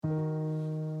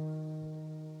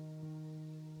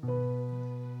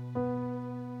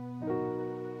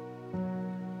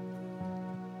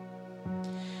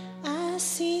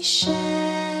me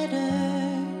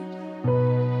shattered,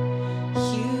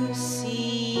 you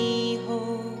see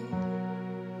whole.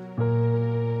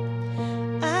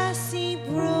 I see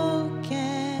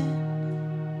broken,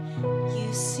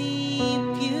 you see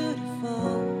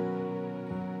beautiful.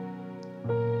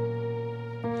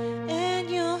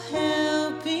 And you're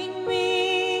helping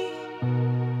me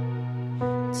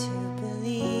to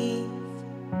believe.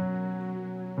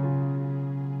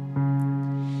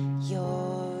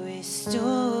 You're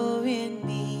restoring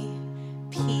me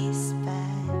piece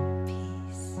by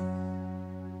piece.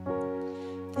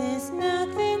 There's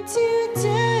nothing too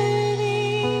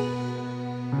dirty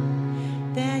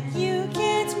that you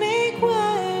can't make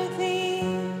worthy.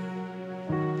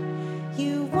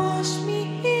 You wash me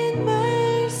in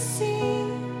mercy.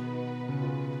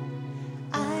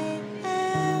 I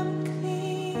am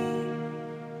clean.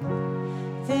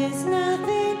 There's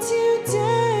nothing too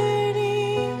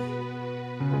dirty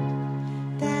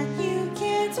that you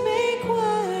can't make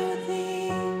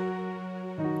worthy.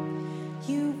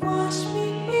 You wash me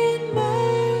in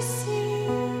mercy.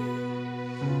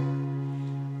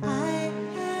 I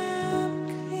am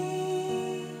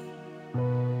clean.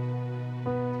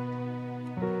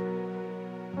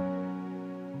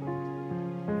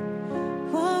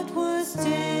 What was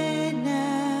dead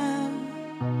now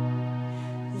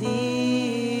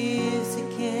lives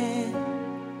again.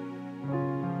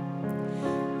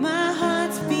 My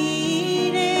heart's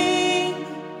beating,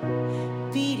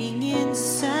 beating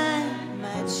inside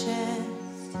my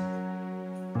chest.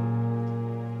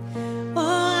 Oh,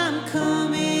 I'm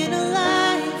coming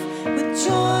alive with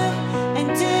joy and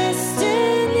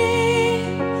destiny.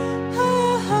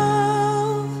 Oh,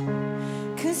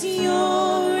 'cause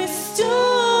you're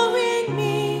restoring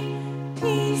me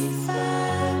piece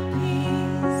by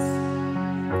piece.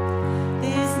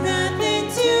 There's nothing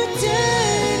too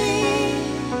dirty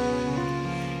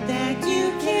that you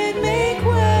can't make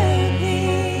worthy.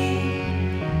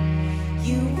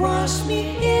 You wash me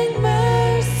in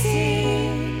mercy.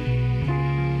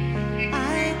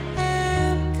 I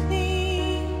am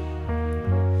clean.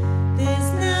 There's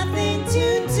nothing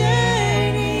too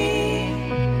dirty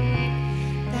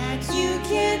that you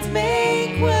can't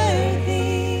make worthy.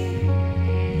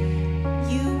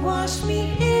 You wash me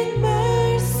in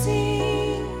mercy.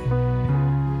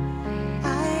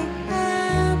 I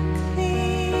am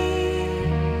clean.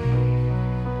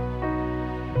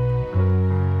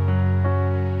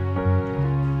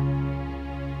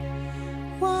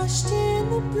 Washed in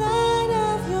the blood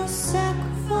of your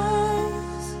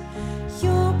sacrifice.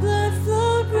 Your blood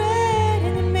flowed red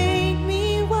and it made me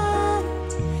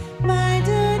white. My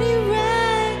dirty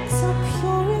rags are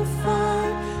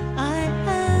purified. I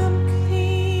am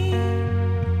clean.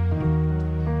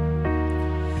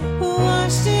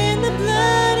 Washed in the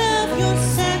blood of your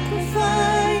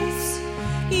sacrifice.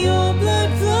 Your blood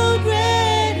flowed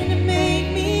red and it made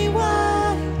me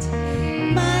white.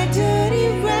 My dirty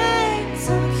rags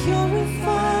are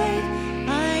purified.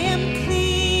 I am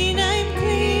clean, I'm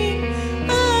clean.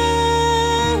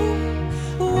 Oh,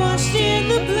 washed in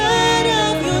the blood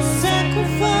of your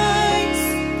sacrifice.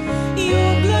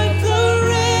 Your blood flowed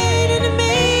red and it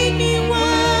made me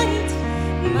white.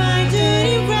 My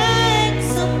dirty rags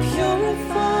are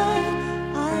purified.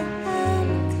 I am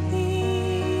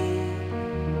clean.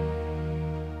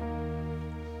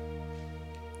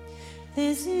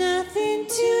 There's nothing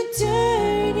too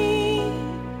dirty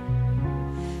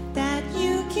that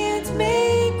you can't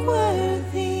make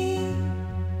worthy.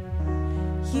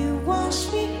 You wash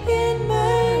me in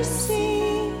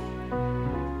mercy.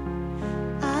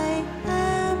 I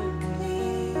am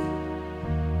clean.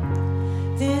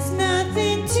 There's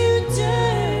nothing too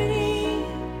dirty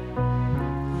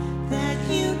that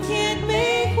you can't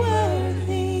make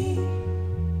worthy.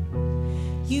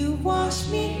 You wash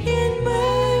me in mercy.